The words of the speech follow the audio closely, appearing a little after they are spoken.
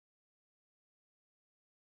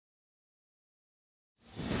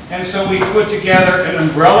And so we put together an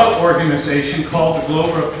umbrella organization called the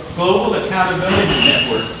Global Accountability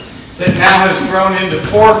Network that now has grown into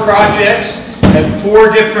 4 projects at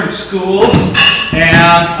 4 different schools.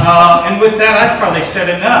 And with that, I've probably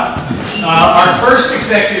said enough. Our first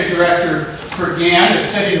executive director for GAN is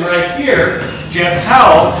sitting right here, Jeff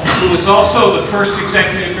Howell, who was also the first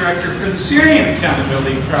executive director for the Syrian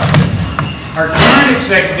Accountability Project. Our current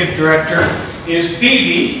executive director is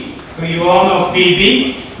Phoebe, who you all know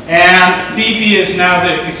Phoebe, and Phoebe is now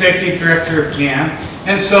the executive director of GAN.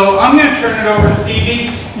 And so I'm going to turn it over to Phoebe,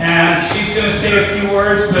 and she's going to say a few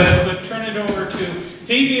words, but turn it over to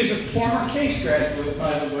Phoebe is a former case graduate,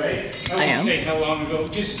 by the way. I won't say how long ago,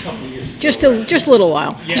 just a couple of years ago. Just a little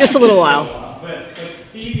while. Yeah, just a little while. But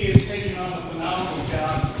Phoebe is taking on a phenomenal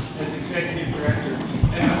job as executive director.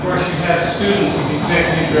 And of course, you have student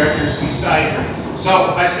executive directors beside her. So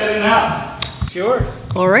I said enough. Yours.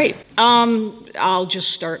 All right. I'll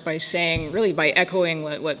just start by saying, really by echoing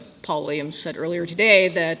what Paul Williams said earlier today,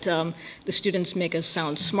 that the students make us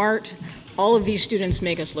sound smart. All of these students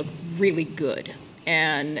make us look really good.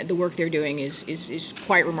 And the work they're doing is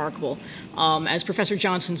quite remarkable. As Professor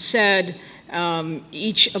Johnson said,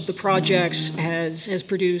 each of the projects has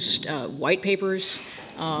produced white papers,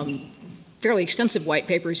 fairly extensive white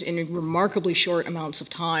papers in remarkably short amounts of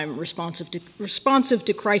time, responsive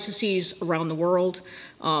to crises around the world.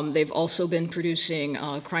 They've also been producing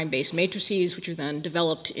crime-based matrices, which are then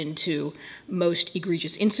developed into most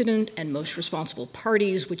egregious incident and most responsible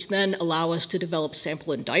parties, which then allow us to develop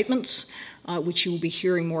sample indictments, which you will be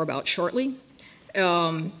hearing more about shortly.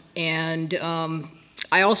 I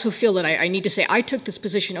also feel that I need to say I took this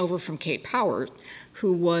position over from Kate Power,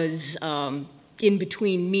 who was in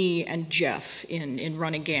between me and Jeff in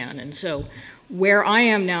running GAN. And so where I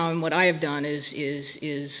am now and what I have done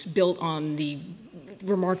is built on the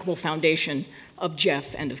remarkable foundation of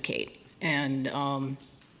Jeff and of Kate. And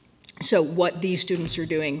so what these students are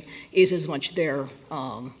doing is as much their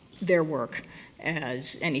work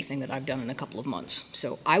as anything that I've done in a couple of months.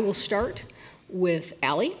 So I will start with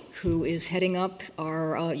Ali, who is heading up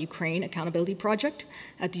our Ukraine Accountability Project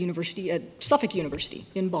at Suffolk University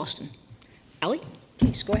in Boston. Ali,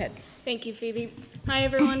 please go ahead. Thank you, Phoebe. Hi,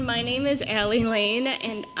 everyone. My name is Ali Lane,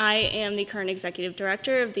 and I am the current executive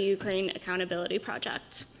director of the Ukraine Accountability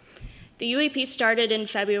Project. The UAP started in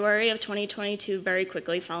February of 2022, very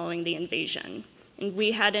quickly following the invasion. And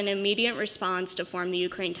we had an immediate response to form the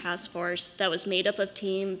Ukraine Task Force that was made up of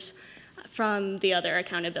teams from the other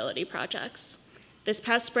accountability projects. This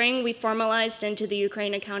past spring, we formalized into the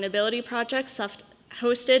Ukraine Accountability Project,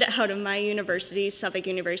 hosted out of my university, Suffolk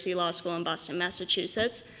University Law School in Boston,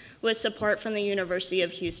 Massachusetts, with support from the University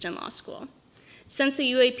of Houston Law School. Since the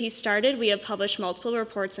UAP started, we have published multiple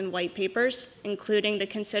reports and white papers, including the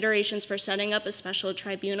considerations for setting up a special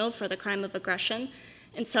tribunal for the crime of aggression,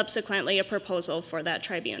 and subsequently a proposal for that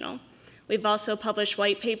tribunal. We've also published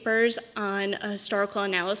white papers on a historical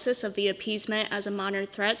analysis of the appeasement as a modern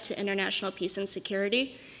threat to international peace and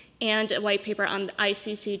security, and a white paper on the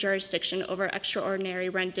ICC jurisdiction over extraordinary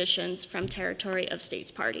renditions from territory of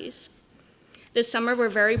states parties. This summer, we're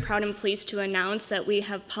very proud and pleased to announce that we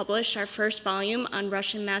have published our first volume on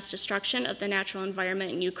Russian mass destruction of the natural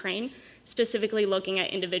environment in Ukraine, specifically looking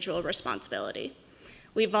at individual responsibility.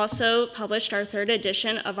 We've also published our 3rd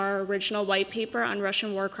edition of our original white paper on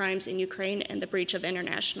Russian war crimes in Ukraine and the breach of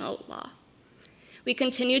international law. We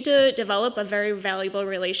continue to develop a very valuable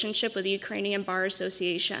relationship with the Ukrainian Bar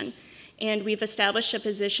Association, and we've established a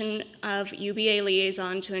position of UBA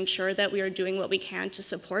liaison to ensure that we are doing what we can to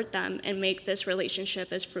support them and make this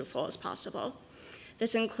relationship as fruitful as possible.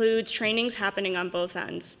 This includes trainings happening on both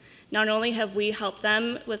ends. Not only have we helped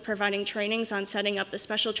them with providing trainings on setting up the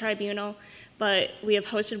special tribunal, but we have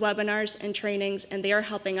hosted webinars and trainings, and they are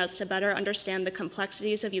helping us to better understand the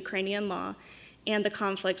complexities of Ukrainian law and the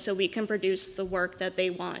conflict so we can produce the work that they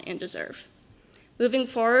want and deserve. Moving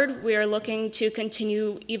forward, we are looking to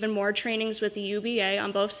continue even more trainings with the UBA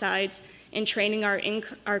on both sides and training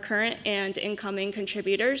our current and incoming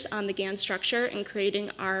contributors on the GAN structure and creating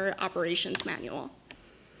our operations manual.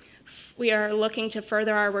 We are looking to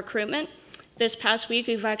further our recruitment. This past week,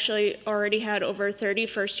 we've actually already had over 30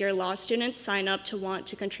 first-year law students sign up to want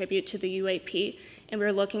to contribute to the UAP, and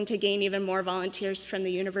we're looking to gain even more volunteers from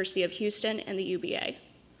the University of Houston and the UBA.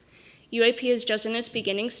 UAP is just in its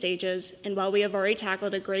beginning stages, and while we have already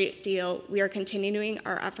tackled a great deal, we are continuing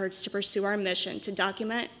our efforts to pursue our mission to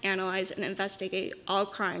document, analyze, and investigate all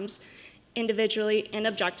crimes individually and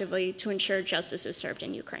objectively to ensure justice is served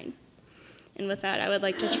in Ukraine. And with that, I would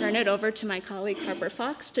like to turn it over to my colleague Harper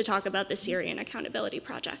Fox to talk about the Syrian Accountability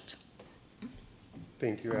Project.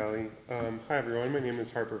 Thank you, Allie. Hi, everyone. My name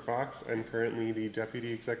is Harper Fox. I'm currently the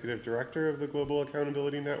Deputy Executive Director of the Global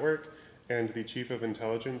Accountability Network and the Chief of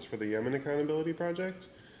Intelligence for the Yemen Accountability Project.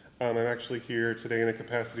 I'm actually here today in a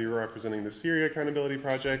capacity representing the Syria Accountability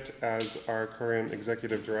Project, as our current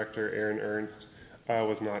Executive Director, Aaron Ernst,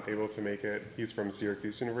 was not able to make it. He's from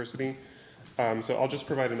Syracuse University. So I'll just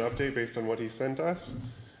provide an update based on what he sent us.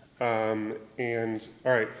 All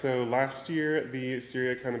right, so last year, the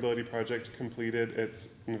Syria Accountability Project completed its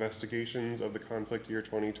investigations of the conflict year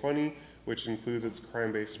 2020, which includes its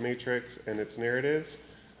crime-based matrix and its narratives.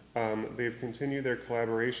 They've continued their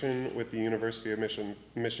collaboration with the University of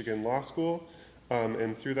Michigan Law School,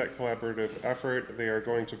 and through that collaborative effort, they are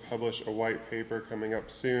going to publish a white paper coming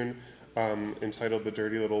up soon entitled The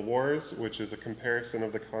Dirty Little Wars, which is a comparison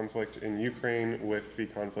of the conflict in Ukraine with the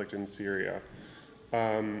conflict in Syria.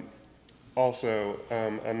 Also,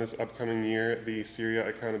 on this upcoming year, the Syria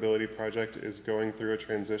Accountability Project is going through a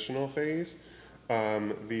transitional phase.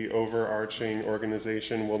 The overarching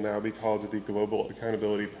organization will now be called the Global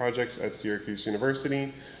Accountability Projects at Syracuse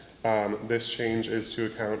University. This change is to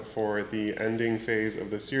account for the ending phase of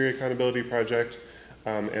the Syria Accountability Project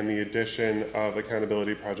and the addition of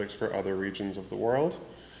accountability projects for other regions of the world.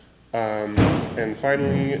 And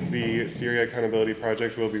finally, the Syria Accountability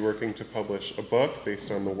Project will be working to publish a book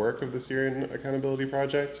based on the work of the Syrian Accountability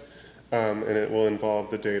Project, and it will involve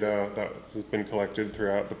the data that has been collected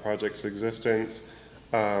throughout the project's existence.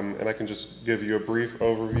 And I can just give you a brief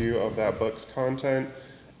overview of that book's content.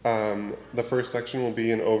 The first section will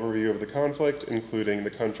be an overview of the conflict, including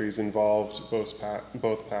the countries involved,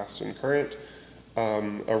 both past and current.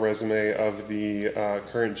 A resume of the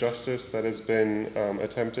current justice that has been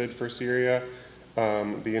attempted for Syria,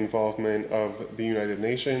 the involvement of the United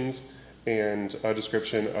Nations, and a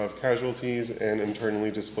description of casualties and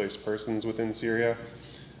internally displaced persons within Syria.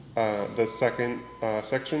 The second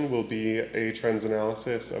section will be a trends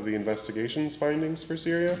analysis of the investigation's findings for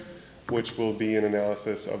Syria, which will be an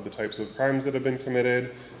analysis of the types of crimes that have been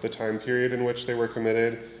committed, the time period in which they were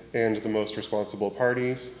committed, and the most responsible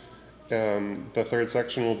parties. The third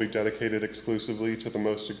section will be dedicated exclusively to the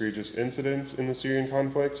most egregious incidents in the Syrian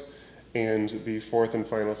conflict, and the fourth and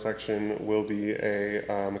final section will be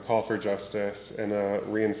a call for justice and a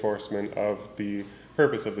reinforcement of the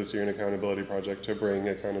purpose of the Syrian Accountability Project to bring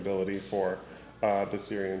accountability for the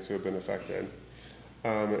Syrians who have been affected.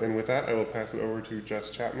 And with that, I will pass it over to Jess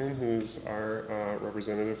Chapman, who's our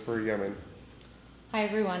representative for Yemen. Hi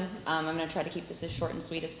everyone, I'm going to try to keep this as short and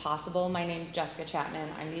sweet as possible. My name is Jessica Chapman.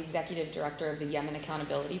 I'm the Executive Director of the Yemen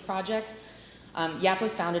Accountability Project. YAP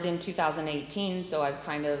was founded in 2018, so I've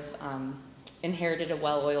kind of inherited a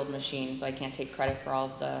well-oiled machine, so I can't take credit for all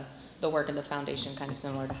of the work of the foundation, kind of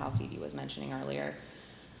similar to how Phoebe was mentioning earlier.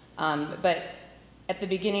 But at the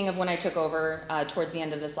beginning of when I took over, towards the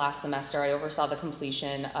end of this last semester, I oversaw the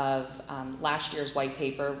completion of last year's white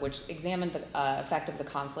paper, which examined the effect of the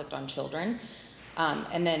conflict on children.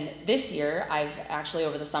 And then this year, I've actually,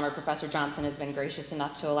 over the summer, Professor Johnson has been gracious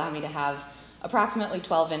enough to allow me to have approximately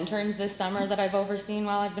 12 interns this summer that I've overseen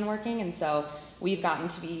while I've been working, and so we've gotten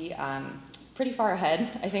to be pretty far ahead.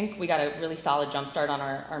 I think we got a really solid jump start on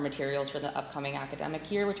our materials for the upcoming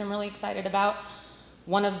academic year, which I'm really excited about.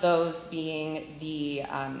 One of those being the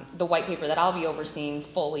white paper that I'll be overseeing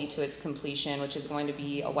fully to its completion, which is going to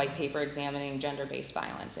be a white paper examining gender-based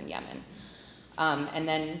violence in Yemen. And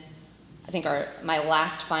then I think my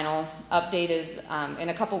last final update is in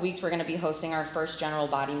a couple weeks we're going to be hosting our first general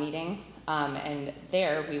body meeting, and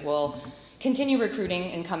there we will continue recruiting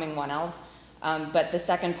incoming 1Ls, but the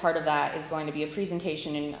second part of that is going to be a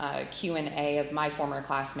presentation and Q&A of my former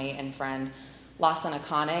classmate and friend Lasan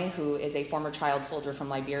Akane, who is a former child soldier from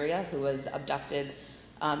Liberia who was abducted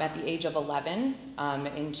at the age of 11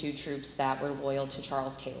 into troops that were loyal to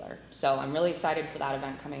Charles Taylor. So I'm really excited for that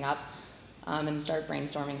event coming up. And start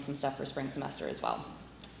brainstorming some stuff for spring semester as well.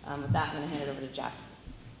 With that, I'm going to hand it over to Jeff.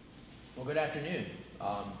 Well, good afternoon.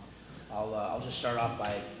 I'll just start off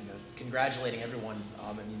by congratulating everyone.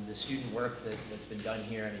 I mean, the student work that's been done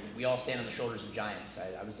here. I mean, we all stand on the shoulders of giants.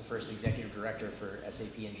 I was the first executive director for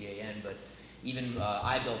SAP and GAN, but even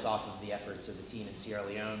I built off of the efforts of the team in Sierra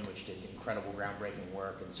Leone, which did incredible groundbreaking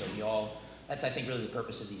work. And so we all, that's I think really the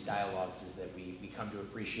purpose of these dialogues, is that we come to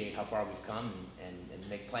appreciate how far we've come and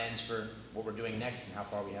make plans for what we're doing next and how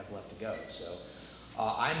far we have left to go. So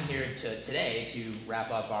I'm here today to wrap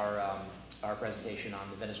up our presentation on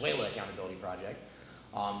the Venezuela Accountability Project,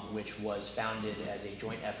 which was founded as a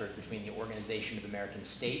joint effort between the Organization of American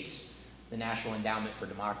States, the National Endowment for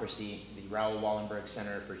Democracy, the Raoul Wallenberg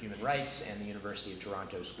Center for Human Rights, and the University of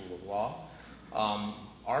Toronto School of Law.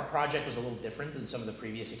 Our project was a little different than some of the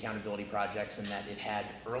previous accountability projects in that it had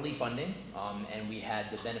early funding, and we had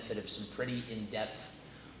the benefit of some pretty in-depth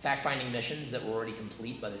fact-finding missions that were already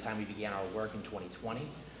complete by the time we began our work in 2020.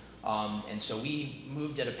 And so we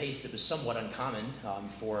moved at a pace that was somewhat uncommon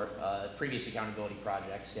for previous accountability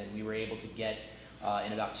projects, and we were able to get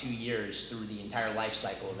in about 2 years through the entire life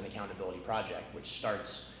cycle of an accountability project, which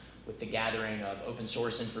starts with the gathering of open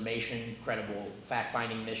source information, credible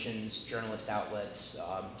fact-finding missions, journalist outlets,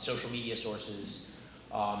 social media sources,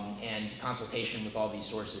 and consultation with all these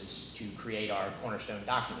sources to create our cornerstone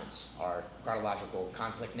documents, our chronological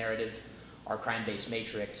conflict narrative, our crime-based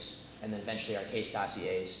matrix, and then eventually our case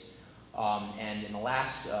dossiers. And in the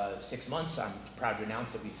last 6 months, I'm proud to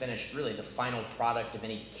announce that we finished really the final product of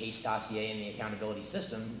any case dossier in the accountability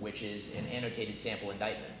system, which is an annotated sample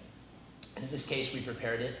indictment. And in this case, we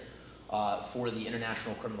prepared it for the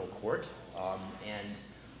International Criminal Court. And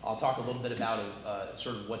I'll talk a little bit about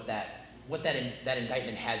sort of what that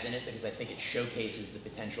indictment has in it, because I think it showcases the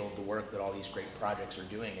potential of the work that all these great projects are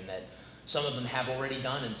doing, and that some of them have already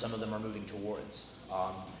done and some of them are moving towards.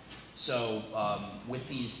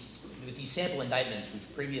 With these sample indictments,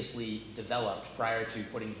 we've previously developed, prior to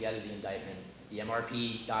putting together the indictment, the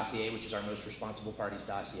MRP dossier, which is our most responsible parties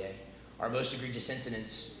dossier, our most egregious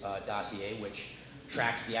incidents dossier, which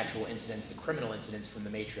tracks the actual incidents, the criminal incidents from the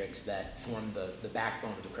matrix that form the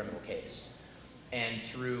backbone of the criminal case. And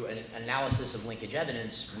through an analysis of linkage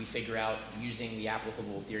evidence, we figure out, using the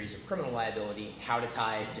applicable theories of criminal liability, how to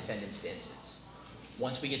tie defendants to incidents.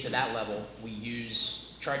 Once we get to that level, we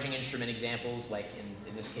use charging instrument examples, like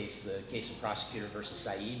in this case, the case of Prosecutor versus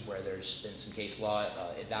Saeed, where there's been some case law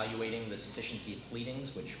evaluating the sufficiency of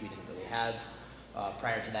pleadings, which we didn't really have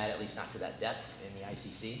prior to that, at least not to that depth in the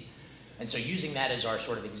ICC. And so using that as our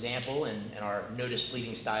sort of example and our notice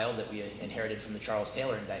pleading style that we inherited from the Charles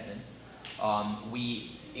Taylor indictment,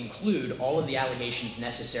 we include all of the allegations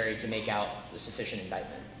necessary to make out the sufficient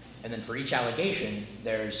indictment. And then for each allegation,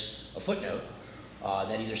 there's a footnote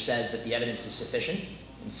that either says that the evidence is sufficient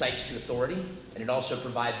and cites to authority, and it also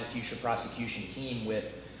provides a future prosecution team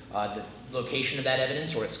with the location of that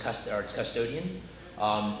evidence or its custodian.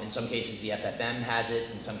 In some cases, the FFM has it.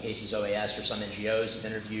 In some cases, OAS or some NGOs have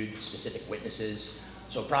interviewed specific witnesses.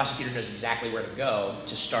 So a prosecutor knows exactly where to go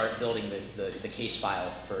to start building the case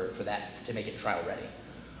file for that, to make it trial ready.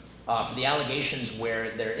 For the allegations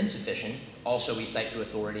where they're insufficient, also we cite to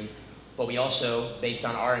authority, but we also, based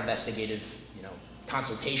on our investigative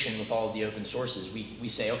consultation with all of the open sources, we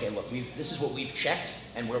say, okay, look, this is what we've checked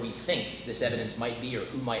and where we think this evidence might be or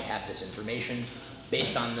who might have this information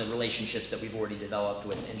based on the relationships that we've already developed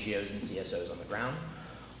with NGOs and CSOs on the ground.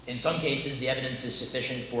 In some cases, the evidence is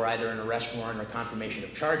sufficient for either an arrest warrant or confirmation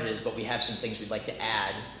of charges, but we have some things we'd like to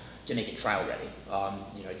add to make it trial ready.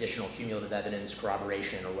 Additional cumulative evidence,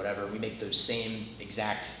 corroboration, or whatever. We make those same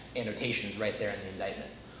exact annotations right there in the indictment.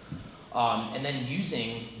 And then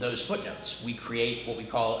using those footnotes, we create what we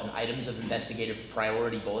call an Items of Investigative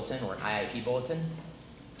Priority Bulletin, or an IIP bulletin,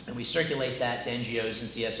 and we circulate that to NGOs and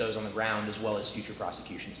CSOs on the ground, as well as future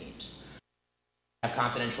prosecution teams. We have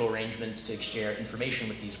confidential arrangements to share information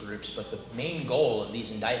with these groups, but the main goal of these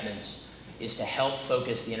indictments is to help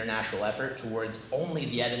focus the international effort towards only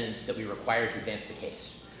the evidence that we require to advance the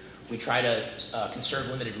case. We try to conserve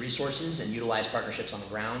limited resources and utilize partnerships on the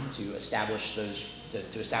ground to establish those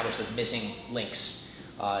missing links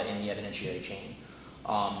in the evidentiary chain.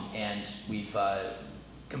 And we've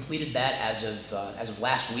completed that as of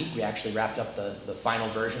last week. We actually wrapped up the final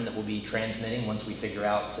version that we'll be transmitting once we figure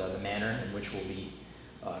out the manner in which we'll be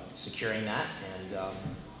securing that. And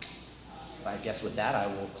I guess with that, I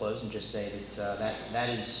will close and just say that that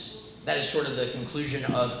is sort of the conclusion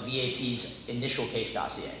of VAP's initial case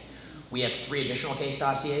dossier. We have 3 additional case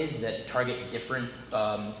dossiers that target different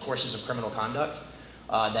courses of criminal conduct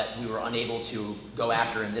that we were unable to go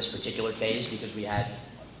after in this particular phase because we had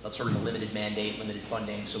sort of a limited mandate, limited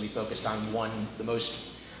funding, so we focused on one. The most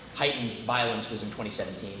heightened violence was in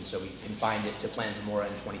 2017, so we confined it to Plan Zamora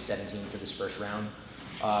in 2017 for this first round.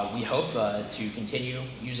 We hope to continue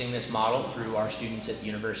using this model through our students at the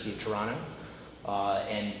University of Toronto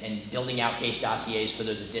and building out case dossiers for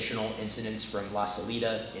those additional incidents from La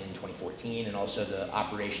Salida in 2014 and also the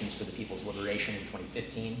operations for the People's Liberation in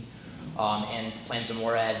 2015. And Plan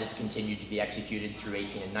Zamora as it's continued to be executed through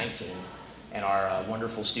 18 and 19. And our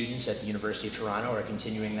wonderful students at the University of Toronto are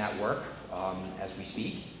continuing that work as we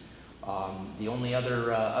speak. The only other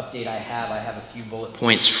update I have a few bullet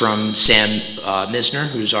points from Sam Misner,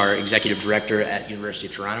 who's our executive director at University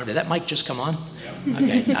of Toronto. Did that mic just come on? Yeah.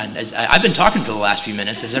 Okay. I've been talking for the last few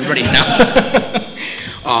minutes. Does everybody know?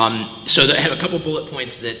 So I have a couple bullet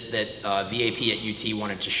points that VAP at UT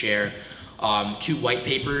wanted to share. 2 white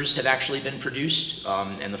papers have actually been produced,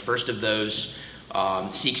 and the first of those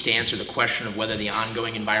seeks to answer the question of whether the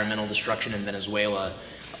ongoing environmental destruction in Venezuela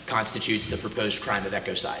constitutes the proposed crime of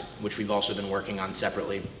ecocide, which we've also been working on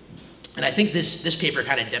separately. And I think this paper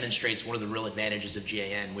kind of demonstrates one of the real advantages of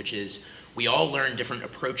GAN, which is we all learn different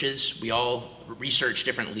approaches, we all research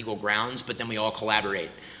different legal grounds, but then we all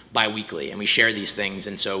collaborate bi-weekly and we share these things.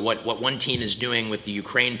 And so what one team is doing with the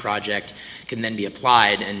Ukraine project can then be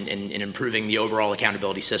applied in improving the overall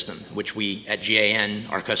accountability system, which we at GAN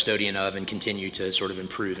are custodian of and continue to sort of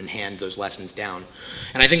improve and hand those lessons down.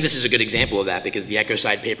 And I think this is a good example of that because the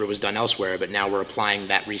ecocide paper was done elsewhere, but now we're applying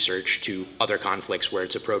that research to other conflicts where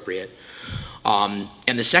it's appropriate. And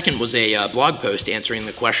the second was a blog post answering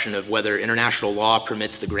the question of whether international law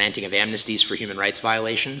permits the granting of amnesties for human rights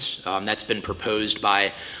violations. That's been proposed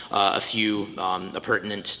by a few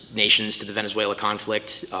pertinent nations to the Venezuela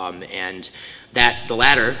conflict, and the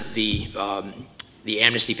latter, the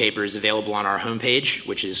amnesty paper is available on our homepage,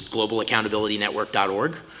 which is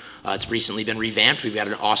globalaccountabilitynetwork.org. It's recently been revamped. We've got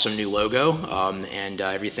an awesome new logo, and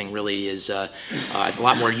everything really is a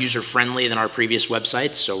lot more user-friendly than our previous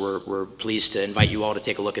websites, so we're pleased to invite you all to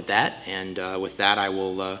take a look at that. And with that, I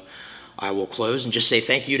will close and just say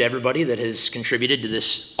thank you to everybody that has contributed to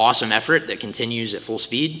this awesome effort that continues at full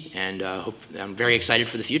speed, and I'm very excited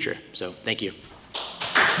for the future. So thank you.